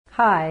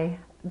Hi,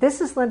 this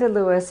is Linda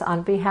Lewis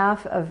on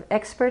behalf of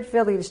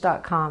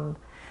expertvillage.com.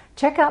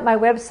 Check out my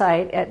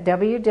website at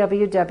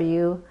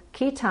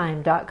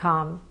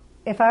www.keytime.com.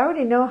 If I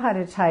already know how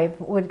to type,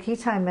 would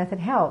Keytime method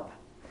help?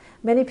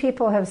 Many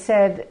people have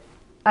said,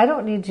 I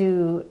don't need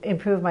to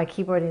improve my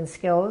keyboarding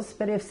skills,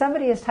 but if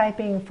somebody is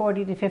typing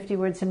 40 to 50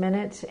 words a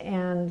minute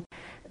and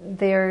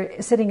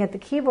they're sitting at the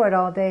keyboard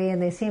all day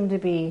and they seem to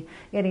be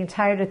getting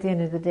tired at the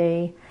end of the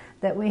day,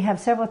 that we have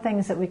several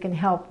things that we can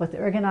help with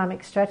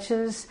ergonomic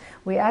stretches.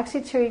 We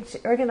actually teach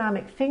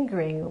ergonomic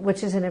fingering,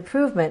 which is an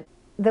improvement.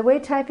 The way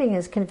typing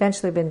has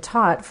conventionally been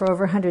taught for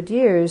over 100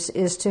 years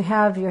is to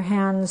have your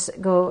hands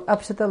go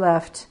up to the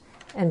left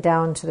and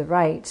down to the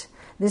right.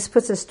 This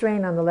puts a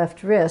strain on the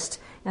left wrist,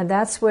 and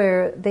that's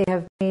where they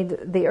have made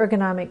the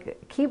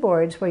ergonomic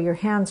keyboards where your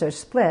hands are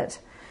split.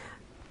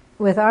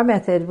 With our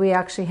method, we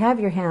actually have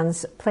your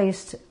hands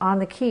placed on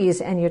the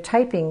keys and you're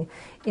typing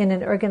in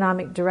an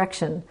ergonomic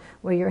direction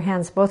where your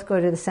hands both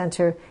go to the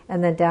center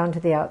and then down to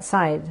the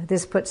outside.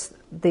 This puts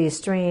the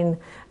strain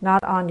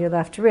not on your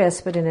left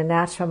wrist, but in a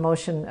natural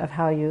motion of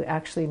how you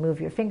actually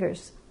move your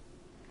fingers.